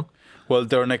you, John. Well,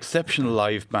 they're an exceptional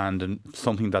live band, and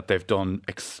something that they've done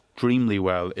extremely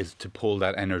well is to pull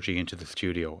that energy into the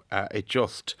studio.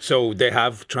 So they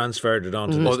have transferred it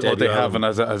onto the studio. Oh, they have, and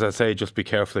as I say, just be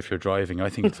careful if you're driving. I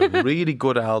think it's a really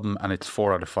good album, and it's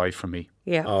 4 out of 5 for me.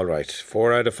 Yeah. All right.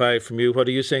 4 out of 5 from you. What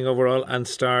are you saying overall? And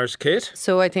stars, Kate?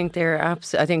 So I think I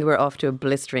think we're off to a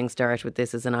blistering start with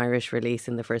this as an Irish release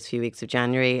in the first few weeks of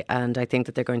January, and I think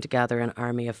that they're going to gather an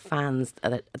army of fans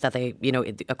that they,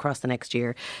 across the next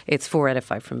year. it's 4 out of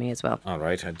 5 from me as well. All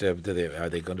right. And are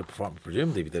they going to perform?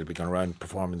 Presumably they'll be going around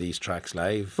performing these tracks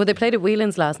live. Well, they played at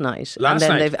Whelan's last night.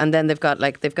 And then they've got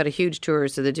a huge tour.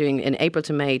 So they're doing in April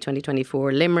to May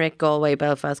 2024, Limerick, Galway,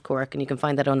 Belfast, Cork, and you can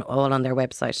find that all on their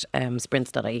website,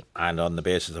 sprints.ie. And on the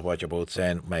basis of what you're both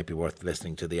saying, it might be worth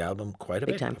listening to the album quite a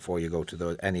bit before you go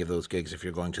to any of those gigs if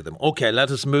you're going to them. Okay, let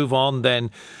us move on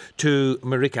then to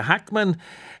Marika Hackman,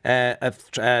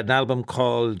 an album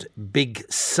called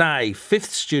Big Sigh,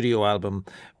 5th studio album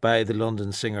by the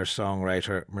London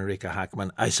singer-songwriter Marika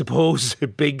Hackman. I suppose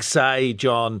Big Sigh,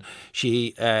 John,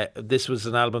 this was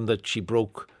an album that she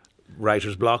broke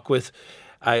writer's block with.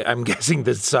 I'm guessing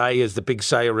the sigh is the big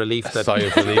sigh of relief that sigh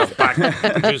of relief. back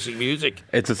producing music.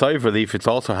 It's a sigh of relief. It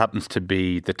also happens to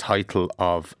be the title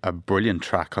of a brilliant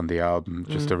track on the album.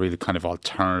 Just a really kind of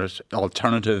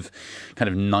alternative kind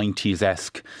of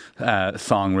 90s-esque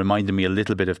song. Reminded me a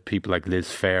little bit of people like Liz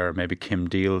Phair, maybe Kim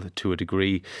Deal to a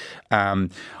degree. I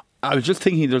was just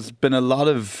thinking there's been a lot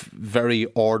of very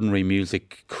ordinary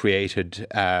music created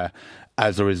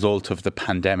as a result of the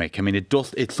pandemic. I mean,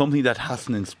 it's something that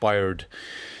hasn't inspired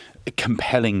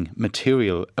compelling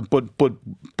material,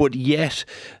 but yet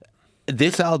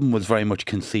this album was very much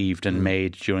conceived and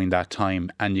made during that time,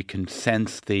 and you can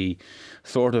sense the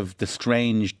sort of the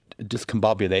strange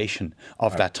discombobulation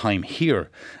of that time here,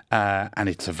 and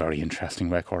it's a very interesting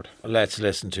record. Let's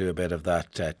listen to a bit of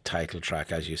that title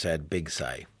track, as you said, Big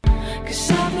Sigh.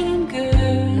 'Cause I've been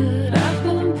good, I've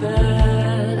been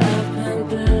bad, I've been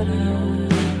better,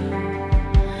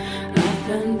 I've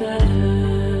been better.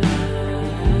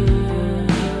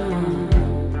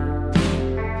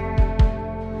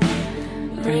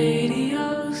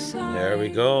 Radio side. There we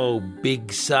go,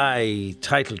 Big Sigh,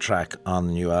 title track on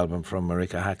the new album from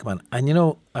Marika Hackman. And you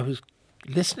know, I was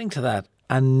listening to that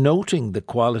and noting the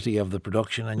quality of the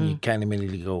production, and you kind of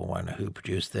immediately go, "Wow, who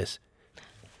produced this?"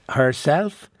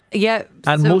 Herself? Yeah.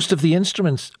 And most of the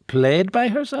instruments played by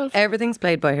herself? Everything's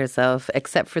played by herself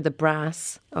except for the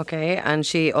brass, okay? And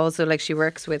she also, she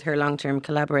works with her long-term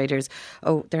collaborators.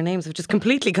 Oh, their names have just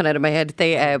completely gone out of my head.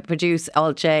 They produce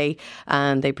Alt J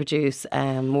and they produce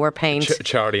More Paint.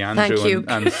 Charlie Andrew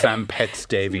and Sam Petts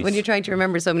Davies. When you're trying to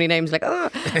remember so many names,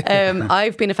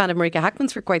 I've been a fan of Marika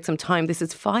Hackman's for quite some time. This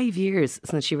is 5 years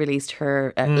since she released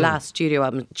her last studio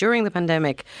album during the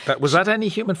pandemic. Was that Any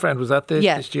Human Friend? Was that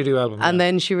the studio album? And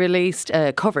then she released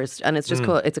covers, and it's just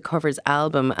called, it's a covers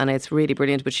album, and it's really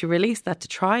brilliant. But she released that to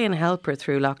try and help her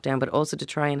through lockdown, but also to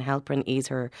try and help her and ease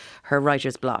her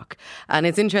writer's block. And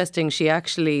it's interesting, she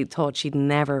actually thought she'd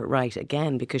never write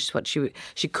again because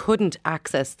she couldn't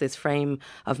access this frame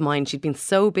of mind. She'd been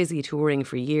so busy touring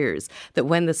for years that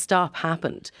when the stop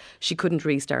happened, she couldn't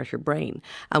restart her brain.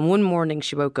 And one morning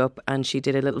she woke up and she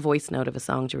did a little voice note of a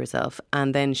song to herself,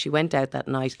 and then she went out that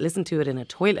night, listened to it in a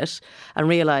toilet, and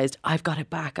realised, I've got it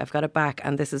back.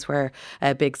 And this is where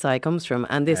Big Sigh comes from.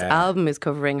 And this album is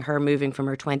covering her moving from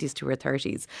her 20s to her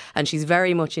 30s. And she's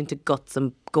very much into guts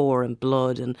and gore and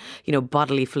blood and,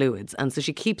 bodily fluids. And so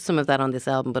she keeps some of that on this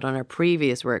album. But on her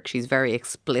previous work, she's very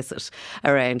explicit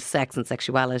around sex and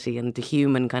sexuality and the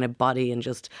human kind of body and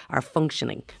just our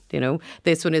functioning.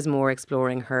 This one is more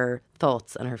exploring her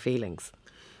thoughts and her feelings.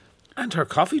 And her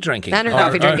coffee drinking. And her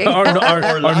coffee drinking. Or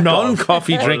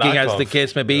non-coffee drinking, as the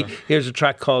case may be. Here's a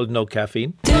track called No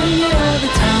Caffeine. Do you have the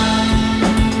time?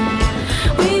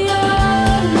 We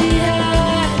only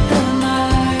had the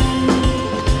night.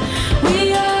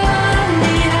 We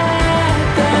only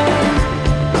had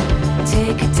the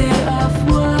take a day off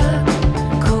work.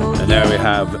 And there we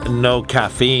have No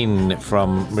Caffeine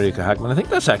from Marika Hackman. I think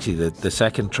that's actually the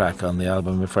second track on the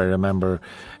album, if I remember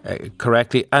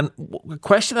correctly. And a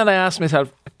question that I asked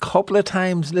myself a couple of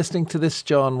times listening to this,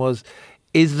 John, was,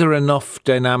 is there enough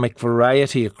dynamic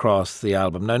variety across the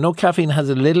album? Now, No Caffeine has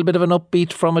a little bit of an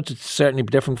upbeat from it. It's certainly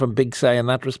different from Big Sigh in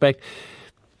that respect.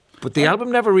 But the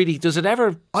album never really, does it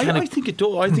ever? I think it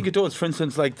does. I think it does. For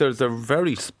instance, there's a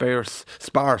very sparse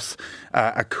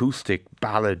acoustic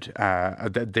ballad,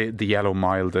 the Yellow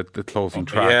Mile, the closing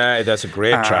track. Yeah, that's a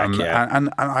great track. Yeah, and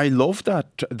I love that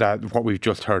what we've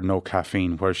just heard, No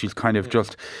Caffeine, where she's kind of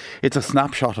just, it's a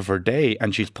snapshot of her day,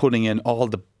 and she's putting in all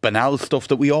the banal stuff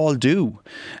that we all do,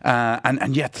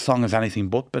 and yet the song is anything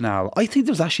but banal. I think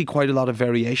there's actually quite a lot of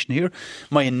variation here.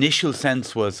 My initial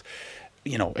sense was,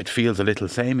 it feels a little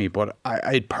samey, but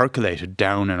I percolate it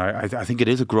down, and I think it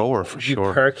is a grower for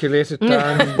sure. Percolate it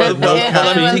down. Well,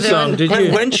 caffeine song, did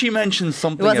you? When she mentions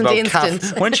something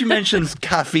about when she mentions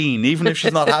caffeine, even if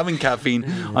she's not having caffeine,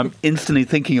 I'm instantly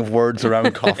thinking of words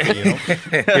around coffee.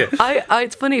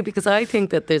 It's funny because I think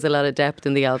that there's a lot of depth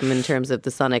in the album in terms of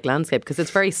the sonic landscape, because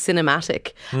it's very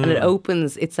cinematic and it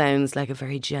opens. It sounds like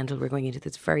we're going into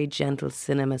this very gentle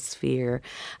cinema sphere,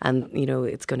 and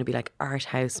it's going to be like art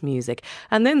house music.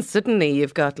 And then suddenly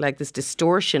you've got like this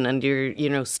distortion, and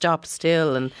you're stop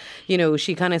still, and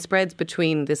she kind of spreads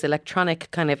between this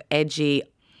electronic kind of edgy,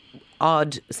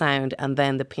 odd sound and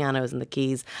then the pianos and the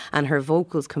keys, and her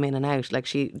vocals come in and out, like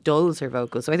she dulls her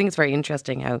vocals. So I think it's very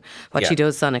interesting what she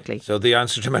does sonically. So the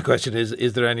answer to my question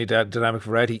is there any dynamic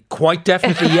variety? Quite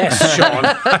definitely yes, Sean.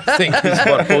 I think is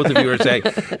what both of you are saying.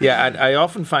 Yeah, and I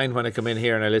often find when I come in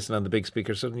here and I listen on the big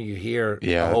speaker, suddenly you hear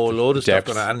a whole load of stuff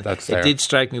going on. And it did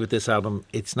strike me with this album,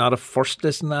 it's not a first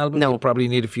listen album. No. You probably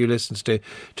need a few listens to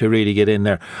really get in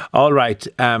there. All right,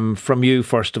 from you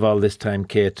first of all this time,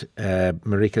 Kate,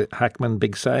 Marika Hackman,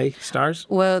 Big Sigh, stars?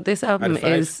 Well, this album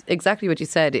is exactly what you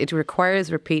said. It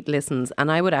requires repeat listens, and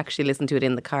I would actually listen to it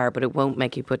in the car, but it won't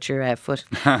make you put your foot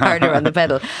harder on the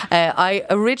pedal. I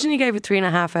originally gave it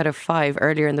 3.5 out of 5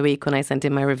 earlier in the week when I sent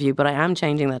in my review, but I am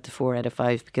changing that to 4 out of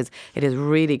 5 because it has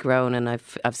really grown, and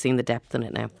I've seen the depth in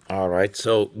it now. All right,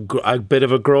 so a bit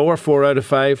of a grower, 4 out of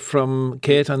 5 from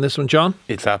Kate on this one. John?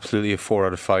 It's absolutely a 4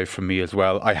 out of 5 from me as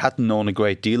well. I hadn't known a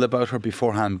great deal about her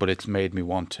beforehand, but it's made me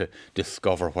want to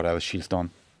discover what else she's done.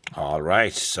 All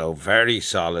right, so very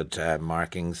solid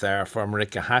markings there for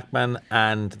Marika Hackman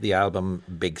and the album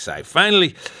Big Sigh.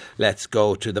 Finally, let's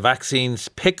go to the Vaccines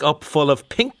Pick Up Full of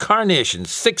Pink Carnations,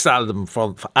 6th album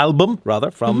from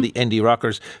the Indie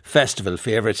Rockers Festival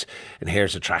favourites. And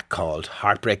here's a track called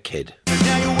Heartbreak Kid.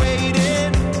 Now you're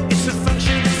waiting, it's a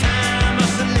function of time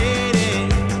oscillating.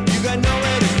 You got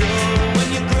nowhere to go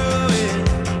when you're growing,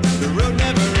 the road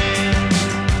never ends.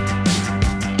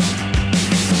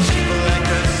 People like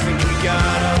us think we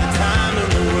got all the time in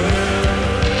the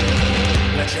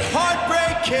world. Let your heart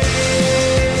break, kid.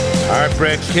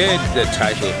 Heartbreak Kid, the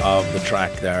title of the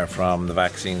track there from the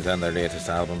Vaccines and their latest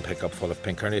album, Pick Up Full of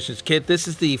Pink Carnations. Kid, this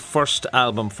is the first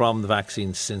album from the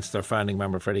Vaccines since their founding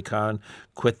member Freddie Cowan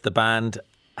quit the band.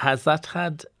 Has that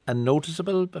had a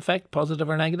noticeable effect, positive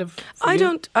or negative? I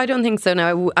don't think so.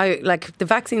 Now, I like the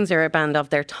Vaccines are a band of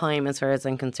their time, as far as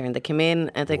I'm concerned. They came in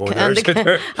and there's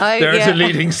a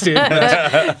leading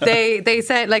statement. They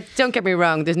said, like, don't get me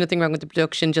wrong, there's nothing wrong with the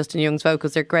production. Justin Young's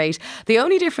vocals are great. The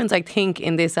only difference I think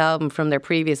in this album from their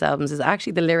previous albums is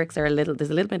actually the lyrics are there's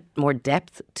a little bit more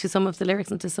depth to some of the lyrics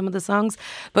and to some of the songs.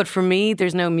 But for me,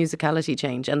 there's no musicality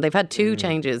change, and they've had 2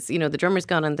 changes. The drummer's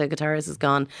gone and the guitarist is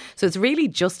gone. So it's really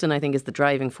Justin, I think, is the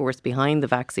driving force behind the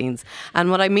Vaccines. And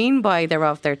what I mean by they're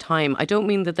of their time, I don't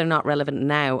mean that they're not relevant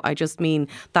now. I just mean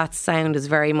that sound is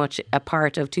very much a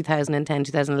part of 2010,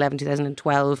 2011,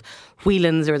 2012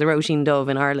 Whelan's or the Roisin Dove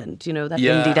in Ireland. That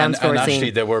indie dance floor scene. And actually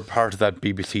they were part of that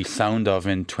BBC Sound of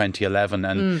in 2011,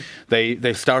 and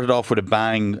they started off with a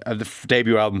bang. The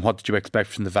debut album, What Did You Expect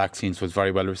from the Vaccines, was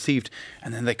very well received,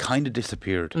 and then they kind of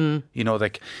disappeared. And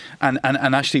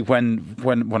actually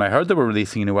when I heard they were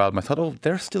releasing a new album, I thought, oh,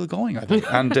 they're still going, I think.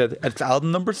 And it's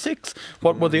album number 6.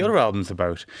 What were the other albums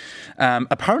about?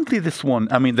 Apparently this one,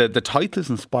 I mean, the title is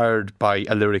inspired by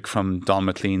a lyric from Don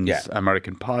McLean's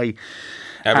American Pie.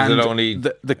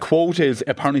 The quote is,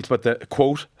 apparently it's about the,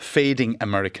 quote, fading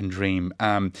American dream.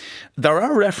 There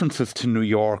are references to New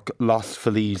York, Los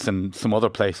Feliz and some other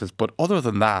places, but other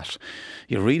than that,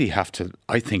 you really have to,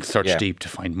 I think, search deep to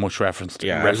find much reference to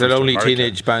there's a lonely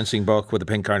teenage bouncing buck with a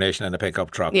pink carnation and a pickup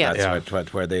truck. Yeah.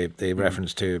 That's where they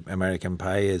reference to American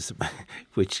Pie is,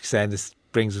 which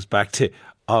brings us back to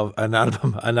an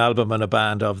album and a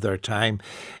band of their time.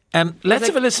 Let's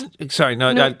have a listen. Sorry,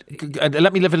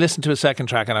 let me have a listen to a second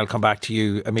track, and I'll come back to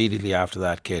you immediately after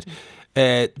that, Kate.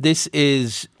 This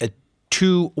is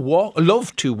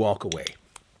Love to Walk Away.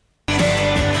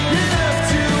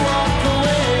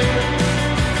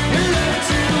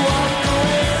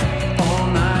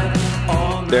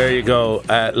 There you go.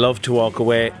 Love to Walk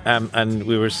Away. And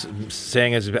we were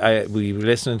saying as we were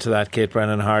listening to that, Kate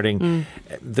Brennan Harding,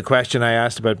 the question I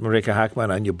asked about Marika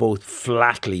Hackman, and you both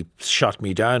flatly shot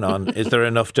me down on, is there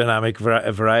enough dynamic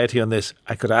variety on this?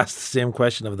 I could ask the same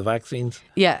question of the Vaccines.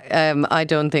 Yeah, I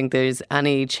don't think there's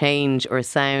any change or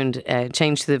sound,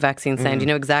 change to the Vaccine sound. You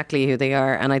know exactly who they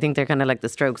are, and I think they're kind of like the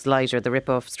Strokes light or the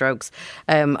rip-off Strokes.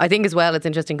 I think as well it's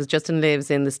interesting because Justin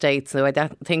lives in the States, so I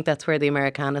think that's where the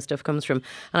Americana stuff comes from.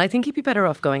 and I think he'd be better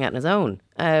off going out on his own.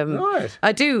 Right.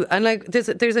 I do, and like there's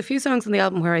a few songs on the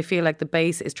album where I feel like the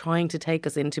bass is trying to take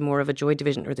us into more of a Joy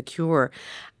Division or The Cure,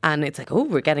 and it's like, oh,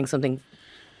 we're getting something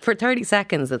for 30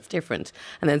 seconds that's different,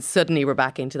 and then suddenly we're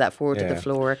back into that four to the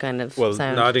floor kind of sound.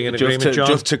 Nodding in agreement, John.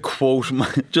 Just to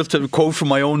quote from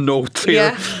my own notes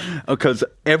here, because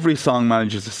every song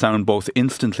manages to sound both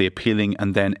instantly appealing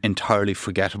and then entirely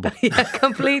forgettable. Yeah,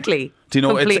 completely. Do you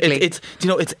know, Completely.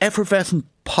 it's effervescent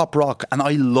pop rock, and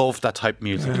I love that type of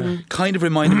music. Kind of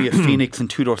reminded me of Phoenix and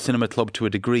Two Door Cinema Club to a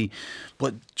degree,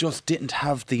 but just didn't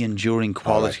have the enduring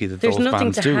quality that There's those nothing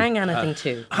bands to do. hang anything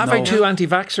to. Have I two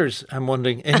anti-vaxxers, I'm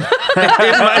wondering, in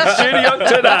my studio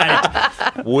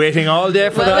tonight? Waiting all day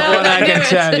for that one, I can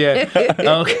tell you.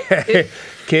 Okay.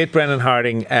 Kate Brennan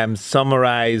Harding,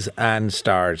 summarise and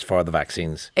stars for the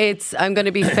vaccines. I'm going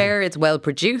to be fair, it's well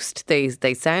produced. They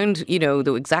sound,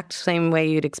 the exact same way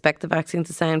you'd expect the vaccine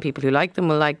to sound. People who like them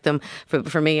will like them.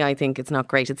 For me, I think it's not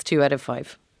great. It's 2 out of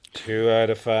 5. 2 out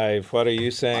of 5. What are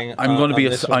you saying? I'm going to be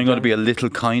I'm going to be a little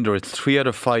kinder. It's 3 out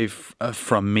of 5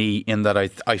 from me, in that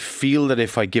I feel that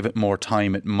if I give it more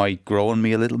time, it might grow on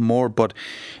me a little more. But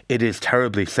it is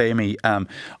terribly samey. On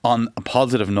a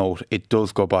positive note, it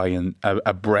does go by in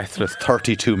a breathless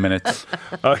 32 minutes.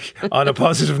 On a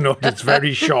positive note, it's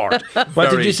very short.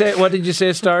 What did you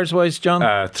say? Stars wise,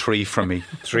 John? 3 from me.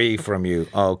 3 from you.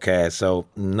 Okay, so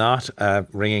not a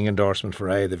ringing endorsement for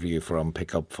either of you from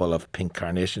Pickup Full of Pink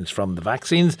Carnations from the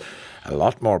vaccines. A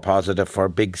lot more positive for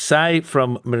Big Sigh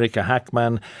from Marika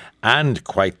Hackman, and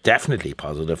quite definitely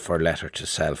positive for Letter to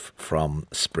Self from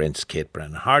Sprint's Kate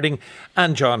Brennan Harding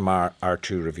and John Marr, our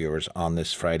 2 reviewers on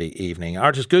this Friday evening.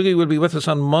 Artist Googie will be with us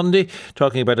on Monday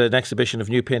talking about an exhibition of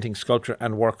new painting, sculpture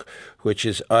and work which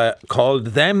is called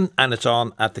Them, and it's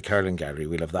on at the Curlin Gallery.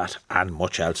 We'll have that and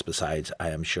much else besides, I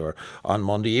am sure, on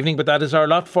Monday evening. But that is our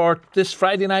lot for this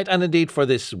Friday night and indeed for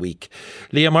this week.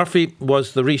 Leah Murphy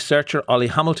was the researcher, Ollie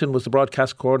Hamilton was the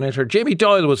broadcast coordinator, Jamie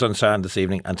Doyle was on sound this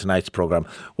evening, and tonight's programme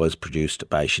was produced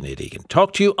by Sinead Egan.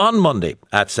 Talk to you on Monday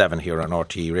at 7 here on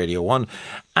RTE Radio 1,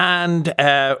 and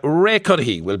Ray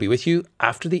Cuddihy will be with you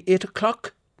after the 8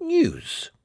 o'clock news.